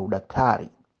taaluma ya udaktari.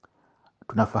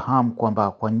 Tunafahamu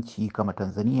kwamba kwa nchi kama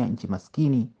Tanzania, nchi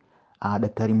maskini,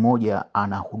 daktari mmoja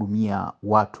anahudumia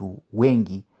watu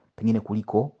wengi pengine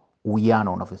kuliko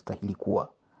uwiano unavyostahili kuwa,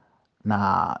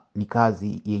 na ni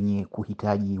kazi yenye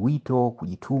kuhitaji wito,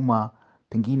 kujituma,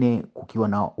 pengine kukiwa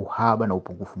na uhaba na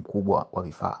upungufu mkubwa wa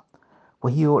vifaa.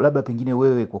 Kwa hiyo labda pengine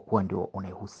wewe kwa kuwa ndio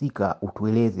unayehusika,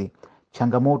 utueleze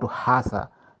changamoto hasa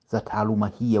za taaluma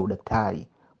hii ya udaktari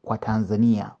kwa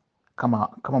Tanzania,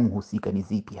 kama mhusika ni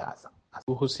zipi hasa?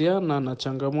 Kuhusiana na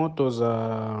changamoto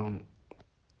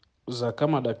za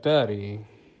kama daktari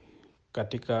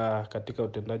katika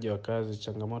utendaji wa kazi,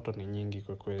 changamoto ni nyingi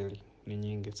kwa kweli, ni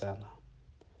nyingi sana.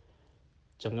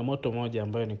 Changamoto moja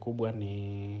ambayo ni kubwa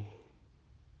ni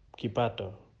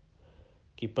kipato.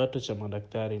 Kipato cha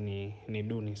madaktari ni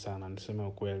duni sana, niseme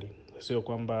ukweli. Sio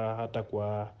kwamba hata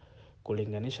kwa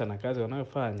kulinganisha na kazi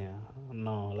wanayofanya,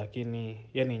 no, lakini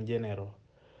yani in general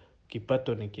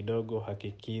kipato ni kidogo,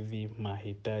 hakikidhi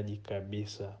mahitaji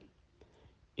kabisa.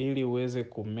 Ili uweze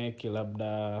kumake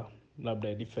labda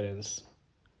a difference,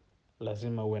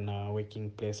 lazima uwe na working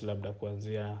place labda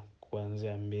kuanzia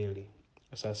 2.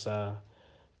 Sasa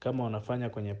kama unafanya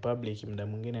kwenye public, muda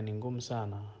mwingine ni ngumu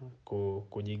sana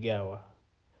kujigawa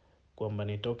kwamba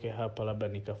nitoke hapa labda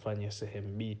nikafanye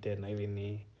sehemu B tena,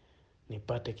 ili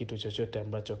nipate kitu chochote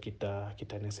ambacho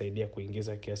kitanisaidia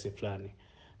kuingiza kiasi fulani.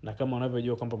 Na kama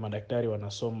unavyojua kwamba madaktari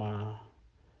wanasoma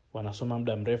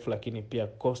muda mrefu, lakini pia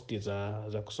costi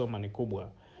za kusoma ni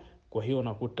kubwa. Kwa hiyo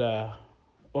unakuta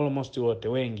almost wote,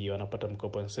 wengi wanapata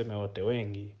mkopo, niseme wote,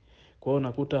 wengi. Kwa hiyo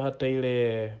unakuta hata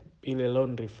ile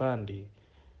loan refund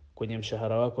kwenye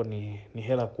mshahara wako ni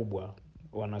hela kubwa,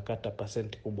 wanakata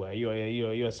percent kubwa. Hiyo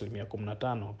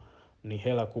 15% ni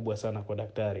hela kubwa sana kwa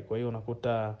daktari. Kwa hiyo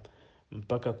unakuta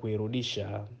mpaka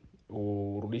kuirudisha,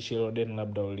 urudishe hilo deni,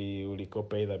 labda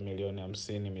ulikopa either milioni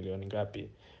 50, milioni ngapi,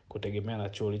 kutegemea na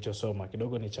chuo ulichosoma,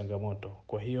 kidogo ni changamoto.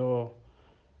 Kwa hiyo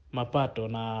mapato,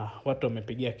 na watu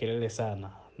wamepigia kelele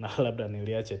sana na labda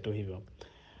niliache tu hivyo.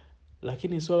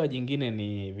 Lakini swala jingine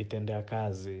ni vitendea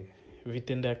kazi.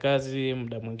 Vitendea kazi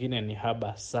muda mwingine ni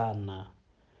haba sana.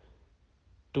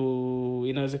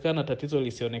 Inawezekana tatizo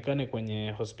lisionekane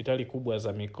kwenye hospitali kubwa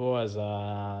za mikoa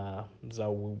za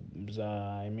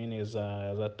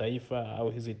taifa au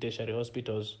hizi tertiary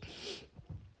hospitals,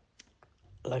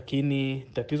 lakini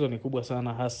tatizo ni kubwa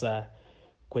sana hasa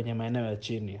kwenye maeneo ya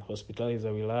chini, hospitali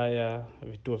za wilaya,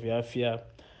 vituo vya afya.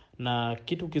 Na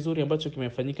kitu kizuri ambacho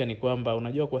kimefanyika ni kwamba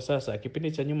unajua kwa sasa,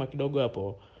 kipindi cha nyuma kidogo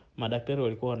hapo, madaktari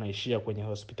walikuwa wanaishia kwenye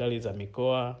hospitali za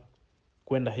mikoa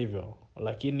kwenda hivyo,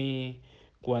 lakini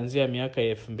kuanzia miaka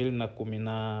ya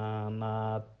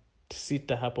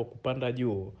 2016 hapo kupanda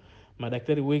juu,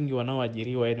 madaktari wengi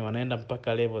wanaoajiriwa yani wanaenda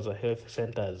mpaka level za health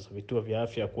centers, vituo vya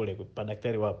afya kule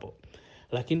madaktari wapo.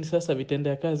 Lakini sasa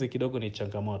vitendea kazi kidogo ni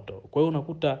changamoto. Kwa hiyo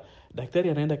unakuta daktari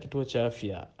anaenda kituo cha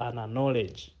afya, ana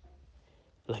knowledge,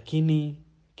 lakini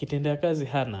kitendea kazi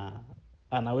hana.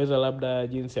 Anaweza labda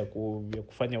jinsi ya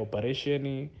kufanya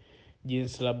operation,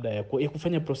 jinsi labda ya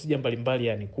kufanya procedure mbalimbali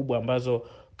yani kubwa ambazo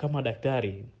kama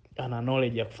daktari ana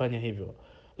knowledge ya kufanya hivyo,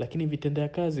 lakini vitendea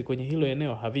kazi kwenye hilo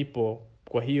eneo havipo.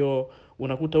 Kwa hiyo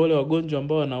unakuta wale wagonjwa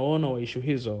ambao wanaona wa issue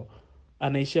hizo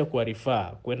anaishia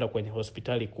kuarifaa kwenda kwenye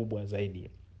hospitali kubwa zaidi.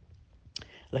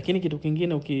 Lakini kitu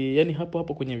kingine yani hapo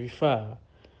hapo kwenye vifaa,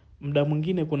 muda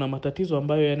mwingine kuna matatizo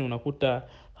ambayo yani unakuta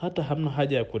hata hamna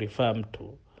haja ya kurifaa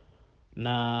mtu.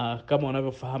 Na kama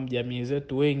unavyofahamu jamii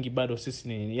zetu wengi bado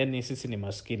sisi ni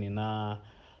maskini, na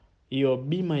hiyo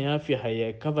bima ya afya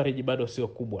haya coverage bado sio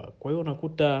kubwa. Kwa hiyo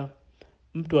unakuta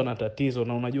mtu ana tatizo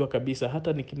na unajua kabisa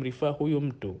hata nikimrifaa huyu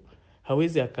mtu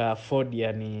hawezi aka afford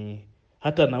yani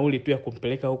hata nauli tu ya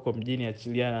kumpeleka huko mjini,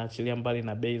 achilia mbali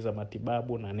na bei za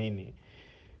matibabu na nini.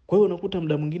 Kwa hiyo unakuta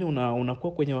muda mwingine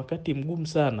unakuwa kwenye wakati mgumu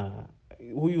sana,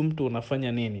 huyu mtu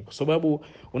unafanya nini? Kwa sababu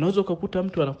unaweza ukakuta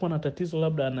mtu anakuwa na tatizo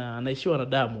labda anaishiwa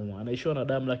na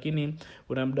damu, lakini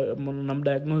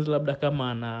unamdiagnose labda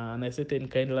kama ana certain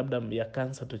kind labda ya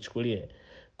cancer, tuchukulie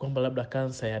kwamba labda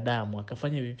kansa ya damu,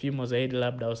 akafanya vipimo zaidi,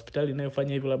 labda hospitali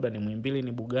inayofanya hivyo labda ni Muhimbili,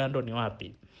 ni Bugando, ni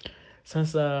wapi.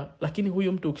 Sasa lakini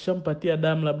huyu mtu ukishampatia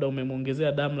damu, labda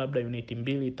umemuongezea damu labda unit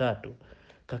 2 3,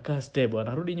 kakaa stable,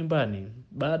 anarudi nyumbani,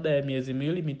 baada ya miezi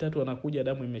 2 3 anakuja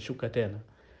damu imeshuka tena.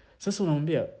 Sasa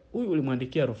unamwambia huyu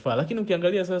ulimwandikia rufaa, lakini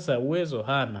ukiangalia sasa uwezo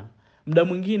hana. Muda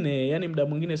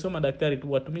mwingine sio madaktari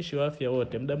tu, watumishi wa afya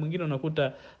wote, muda mwingine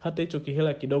unakuta hata hicho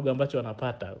kihela kidogo ambacho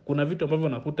anapata, kuna vitu ambavyo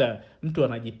unakuta mtu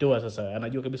anajitoa. Sasa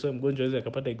anajua kabisa wewe mgonjwa aweze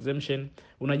akapata exemption,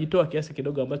 unajitoa kiasi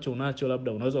kidogo ambacho unacho,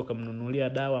 labda unaweza ukamnunulia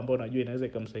dawa ambayo unajua inaweza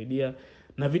ikamsaidia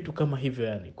na vitu kama hivyo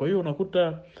yani. Kwa hiyo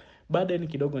unakuta baada ni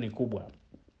kidogo ni kubwa.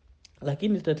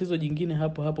 Lakini tatizo jingine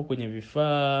hapo hapo kwenye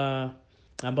vifaa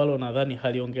ambalo nadhani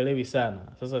haliongelewi sana.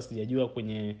 Sasa sijajua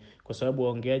kwa sababu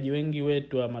waongeaji wengi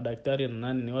wetu wa madaktari na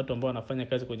nani ni watu ambao wanafanya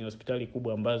kazi kwenye hospitali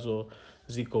kubwa ambazo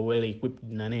ziko well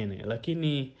equipped na nene.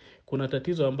 Lakini kuna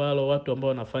tatizo ambalo watu ambao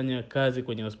wanafanya kazi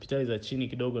kwenye hospitali za chini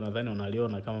kidogo nadhani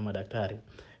wanaliona kama madaktari.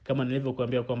 Kama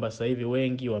nilivyokuambia kwamba sasa hivi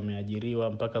wengi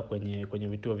wameajiriwa mpaka kwenye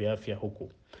vituo vya afya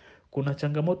huku. Kuna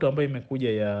changamoto ambayo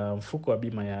imekuja ya mfuko wa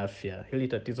bima ya afya. Hili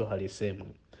tatizo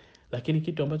halisemwi. Lakini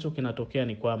kitu ambacho kinatokea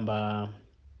ni kwamba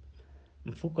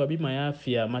mfuko wa bima ya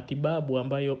afya, matibabu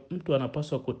ambayo mtu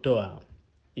anapaswa kutoa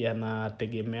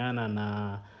yanategemeana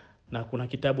na kuna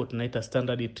kitabu tunaita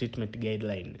Standard Treatment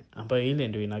Guideline, ambayo ile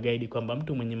ndio ina guide kwamba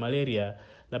mtu mwenye malaria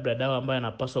labda dawa ambayo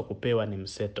anapaswa kupewa ni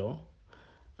mseto.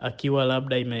 Akiwa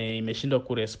labda imeshindwa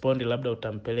kurespond, labda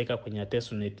utampeleka kwenye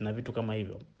artesunate na vitu kama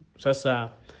hivyo. Sasa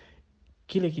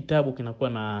kile kitabu kinakuwa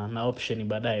na option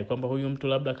baadaye kwamba huyu mtu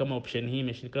labda kama option hii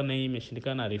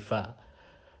imeshindikana refer.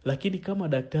 Lakini kama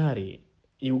daktari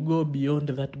you go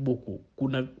beyond that book,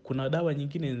 kuna dawa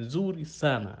nyingine nzuri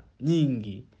sana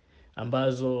nyingi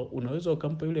ambazo unaweza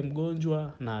ukampa yule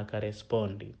mgonjwa na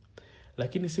akarespondi.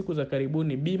 Lakini siku za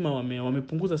karibuni bima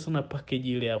wamepunguza sana package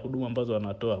ile ya huduma ambazo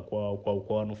wanatoa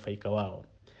kwa wanufaika wao.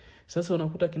 Sasa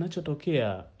unakuta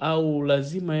kinachotokea, au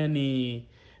lazima yani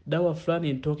dawa fulani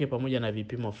itoke pamoja na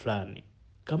vipimo fulani.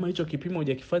 Kama hicho kipimo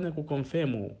hujakifanya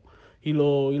kuconfirm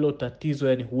hilo tatizo,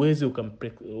 yani huwezi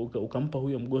ukampa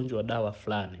huyo mgonjwa dawa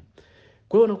fulani.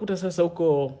 Kwa hiyo unakuta sasa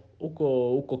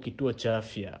uko kituo cha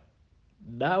afya,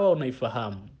 dawa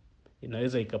unaifahamu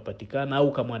inaweza ikapatikana, au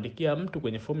ukamwandikia mtu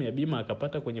kwenye fomu ya bima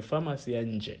akapata kwenye pharmacy ya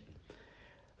nje,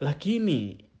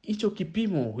 lakini hicho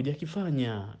kipimo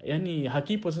hujakifanya, yani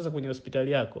hakipo sasa kwenye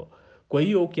hospitali yako. Kwa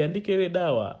hiyo ukiandika ile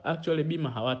dawa actually bima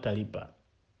hawatalipa,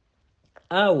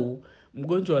 au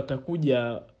mgonjwa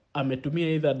atakuja ametumia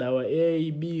either dawa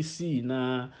A, B, C,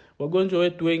 na wagonjwa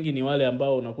wetu wengi ni wale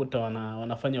ambao unakuta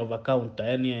wanafanya over counter,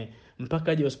 yani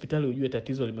mpaka aje hospitali ujue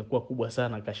tatizo limekuwa kubwa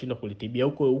sana akashindwa kulitibia.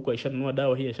 Huko aishanunua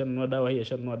dawa hii, aishanunua dawa hii,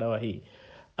 aishanunua dawa hii.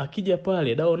 Akija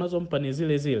pale dawa unazompa ni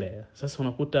zile zile. Sasa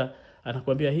unakuta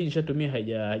anakuambia hii nishatumia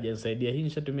haijanisaidia, hii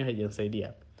nishatumia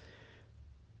haijanisaidia.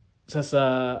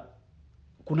 Sasa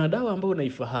kuna dawa ambayo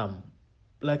unaifahamu,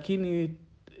 lakini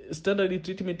Standard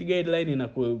Treatment Guideline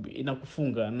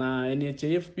inakufunga, na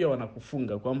NHIF pia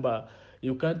wanakufunga kwamba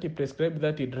you can't prescribe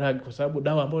that drug kwa sababu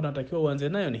dawa ambayo unatakiwa uanze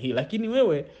nayo ni hii. Lakini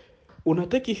wewe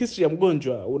unateki history ya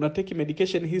mgonjwa, unateki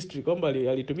medication history kwamba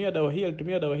alitumia dawa hii,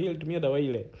 alitumia dawa hii, alitumia dawa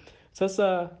ile.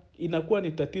 Sasa inakuwa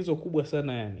ni tatizo kubwa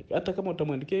sana yani. Hata kama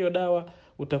utamwandikia hiyo dawa,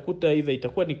 utakuta either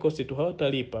itakuwa ni cost tu,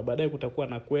 hawatalipa, baadaye kutakuwa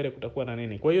na kwere, kutakuwa na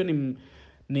nini. Kwa hiyo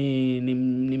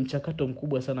ni mchakato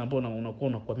mkubwa sana ambao unakuwa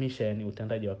unakwamisha yani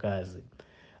utendaji wa kazi.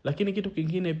 Lakini kitu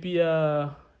kingine pia,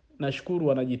 nashukuru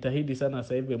wanajitahidi sana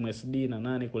sasa hivi MSD na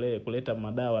nani kuleta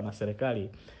madawa na serikali.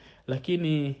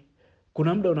 Lakini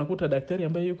kuna muda unakuta daktari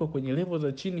ambaye yuko kwenye level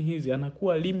za chini hizi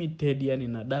anakuwa limited yani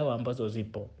na dawa ambazo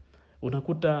zipo.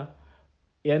 Unakuta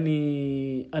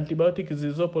yani antibiotics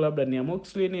zilizopo labda ni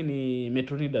amoxicillin, ni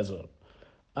metronidazole,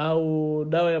 au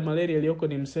dawa ya malaria iliyoko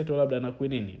ni mseto labda na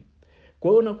quinine. Kwa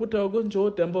hiyo unakuta wagonjwa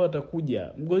wote ambao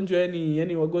watakuja, mgonjwa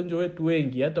yani wagonjwa wetu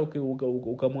wengi, hata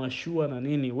ukamwashua na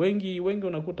nini, wengi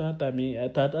unakuta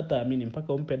hata amini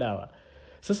mpaka umpe dawa.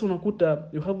 Sasa unakuta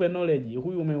you have a knowledge,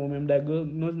 huyu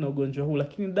umemdiagnose na ugonjwa huu,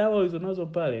 lakini dawa ulizonazo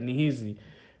pale ni hizi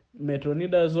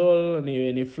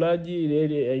metronidazole, ni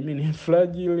flagyl,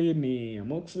 flagyl, ni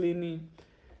amoxicillin.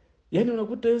 Yaani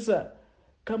unakuta sasa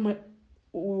kama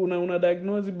una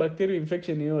diagnose bacterial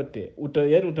infection yote,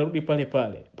 yani utarudi pale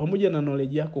pale pamoja na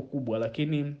knowledge yako kubwa,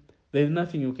 lakini there is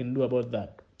nothing you can do about that.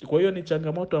 Kwa hiyo ni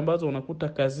changamoto ambazo unakuta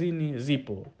kazini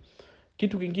zipo.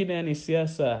 Kitu kingine yani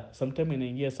siasa sometimes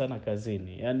inaingia sana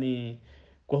kazini. Yani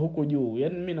kwa huku juu,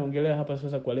 yani mimi naongelea hapa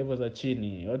sasa kwa level za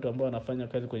chini, watu ambao wanafanya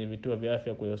kazi kwenye vituo vya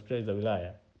afya, kwenye hospitali za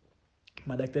wilaya.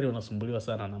 Madaktari wanasumbuliwa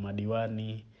sana na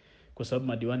madiwani, kwa sababu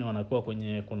madiwani wanakuwa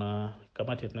kwenye, kuna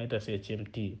kamati tunaita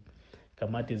CHMT,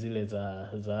 kamati zile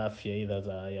za afya either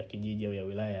za ya kijiji au ya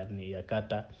wilaya ni ya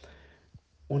kata.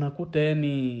 Unakuta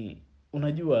yani,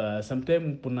 unajua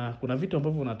sometimes kuna vitu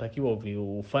ambavyo unatakiwa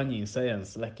ufanye in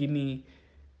science, lakini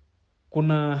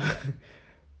kuna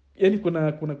yani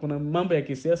kuna mambo ya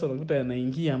kisiasa unakuta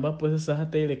yanaingia, ambapo sasa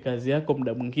hata ile kazi yako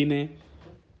muda mwingine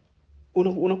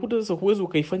unakuta sasa huwezi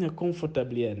ukaifanya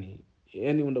comfortably yani.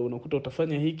 Yani unakuta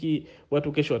utafanya hiki,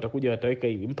 watu kesho watakuja wataweka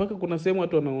hivi. Mpaka kuna sehemu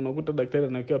watu unakuta daktari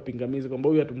anawekewa pingamizi kwamba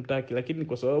huyu hatumtaki, lakini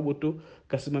kwa sababu tu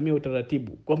kasimamia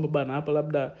utaratibu kwamba bana hapa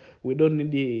labda we don't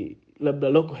need labda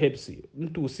local herbs.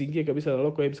 Mtu usiingie kabisa na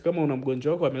local herbs. Kama una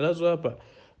mgonjwa wako amelazwa hapa,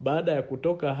 baada ya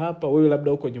kutoka hapa wewe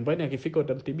labda uko nyumbani, akifika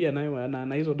utamtibia nayo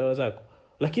na hizo dawa zako.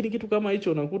 Lakini kitu kama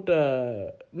hicho unakuta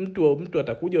mtu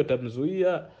atakuja,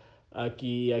 utamzuia.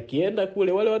 Akienda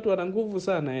kule, wale watu wana nguvu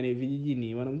sana yani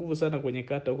vijijini, wana nguvu sana kwenye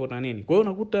kata huko na nini. Kwa hiyo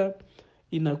unakuta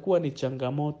inakuwa ni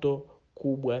changamoto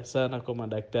kubwa sana kwa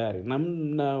madaktari,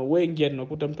 na wengi yani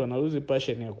unakuta mtu ana lose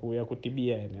passion ya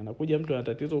kutibia yani. Anakuja mtu ana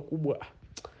tatizo kubwa,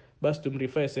 basi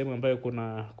tumrefer sehemu ambayo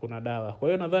kuna dawa. Kwa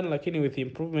hiyo nadhani, lakini with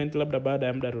improvement, labda baada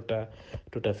ya muda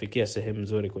tutafikia sehemu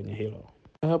nzuri kwenye hilo.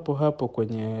 Hapo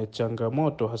kwenye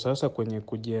changamoto hasa kwenye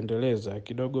kujiendeleza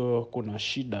kidogo kuna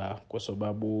shida, kwa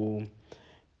sababu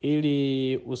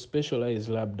ili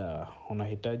uspecialize labda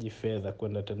unahitaji fedha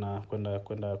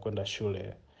kwenda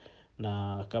shule.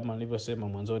 Na kama nilivyosema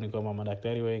mwanzoni kwamba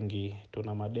madaktari wengi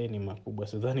tuna madeni makubwa,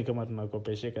 sidhani kama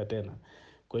tunakopesheka tena.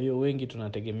 Kwa hiyo wengi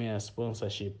tunategemea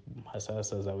sponsorship hasa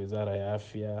za Wizara ya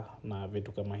Afya na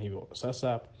vitu kama hivyo.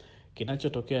 Sasa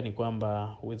kinachotokea ni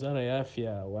kwamba Wizara ya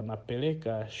Afya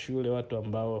wanapeleka shule watu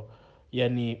ambao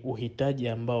yani uhitaji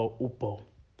ambao upo.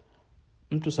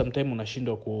 Mtu sometime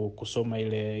unashindwa kusoma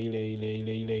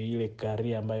ile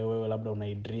career ambayo wewe labda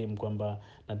unaidream kwamba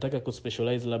nataka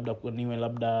kuspecialize labda niwe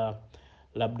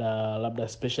labda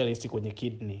specialist kwenye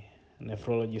kidney,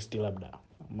 nephrologist labda.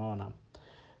 Umeona?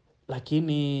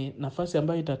 Lakini nafasi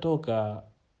ambayo itatoka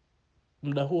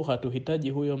muda huu hatuhitaji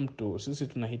huyo mtu. Sisi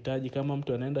tunahitaji kama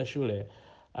mtu anaenda shule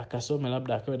akasome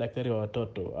labda akawe daktari wa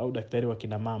watoto au daktari wa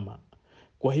kina mama.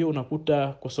 Kwa hiyo unakuta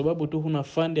kwa sababu tu huna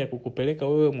fund ya kukupeleka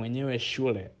wewe mwenyewe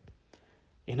shule,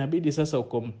 inabidi sasa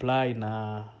ucomply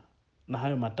na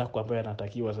hayo matakwa ambayo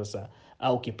yanatakiwa sasa,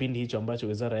 au kipindi hicho ambacho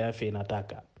Wizara ya Afya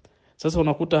inataka. Sasa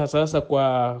unakuta sasa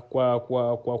kwa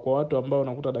watu ambao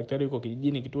unakuta daktari yuko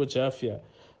kijijini, kituo cha afya,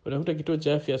 unakuta kituo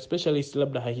cha afya specialist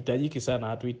labda hahitajiki sana,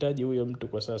 hatuhitaji huyo mtu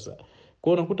kwa sasa.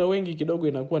 Kwa unakuta wengi kidogo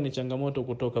inakuwa ni changamoto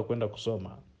kutoka kwenda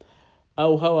kusoma.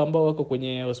 Au hawa ambao wako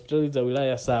kwenye hospitali za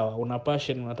wilaya, sawa, una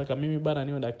passion, unataka mimi bana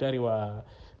niwe daktari wa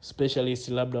specialist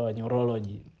labda wa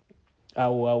neurology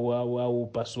au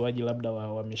upasuaji labda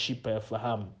wa mishipa ya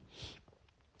fahamu.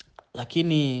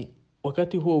 Lakini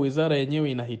wakati huo wizara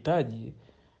yenyewe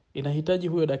inahitaji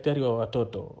huyo daktari wa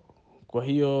watoto. Kwa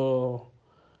hiyo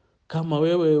kama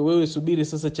wewe subiri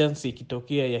sasa chance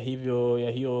ikitokea ya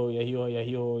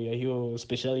hiyo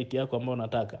speciality yako ambayo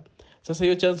unataka. Sasa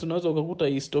hiyo chance unaweza ukakuta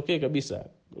isitokee kabisa.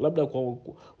 labda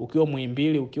ukiwa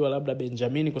Muhimbili, ukiwa labda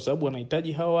Benjamini, kwa sababu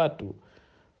wanahitaji hawa watu,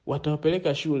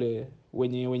 watawapeleka shule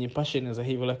wenye passion za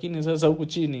hivyo. Lakini sasa huku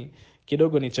chini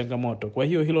kidogo ni changamoto. Kwa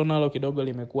hiyo hilo nalo kidogo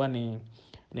limekuwa ni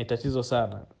tatizo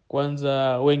sana.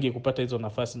 Kwanza wengi kupata hizo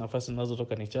nafasi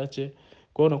zinazotoka ni chache.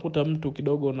 Kwa hiyo unakuta mtu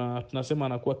kidogo, na tunasema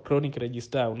anakuwa chronic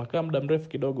register, unakaa muda mrefu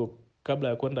kidogo kabla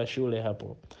ya kwenda shule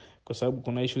hapo, kwa sababu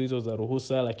kuna issue hizo za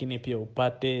ruhusa, lakini pia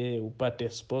upate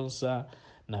sponsor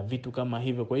na vitu kama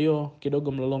hivyo. Kwa hiyo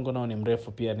kidogo mlolongo nao ni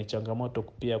mrefu, pia ni changamoto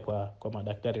pia kwa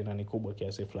madaktari, na ni kubwa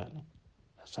kiasi fulani.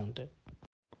 Asante.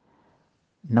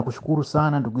 Nakushukuru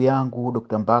sana ndugu yangu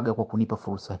Dr. Mbaga kwa kunipa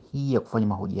fursa hii ya kufanya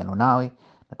mahojiano nawe.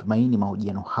 Natumaini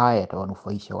mahojiano haya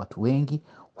yatawanufaisha watu wengi,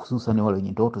 hususan wale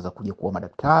wenye ndoto za kuja kuwa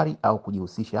madaktari au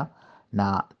kujihusisha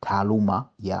na taaluma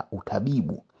ya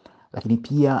utabibu. Lakini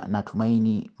pia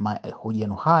natumaini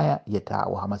mahojiano haya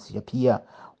yatawahamasisha pia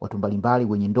watu mbalimbali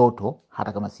wenye ndoto,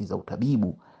 hata kama si za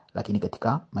utabibu, lakini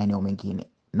katika maeneo mengine.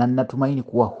 Na natumaini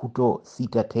kuwa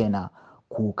hutosita tena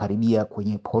kukaribia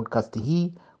kwenye podcast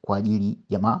hii kwa ajili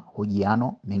ya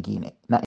mahojiano mengine. Na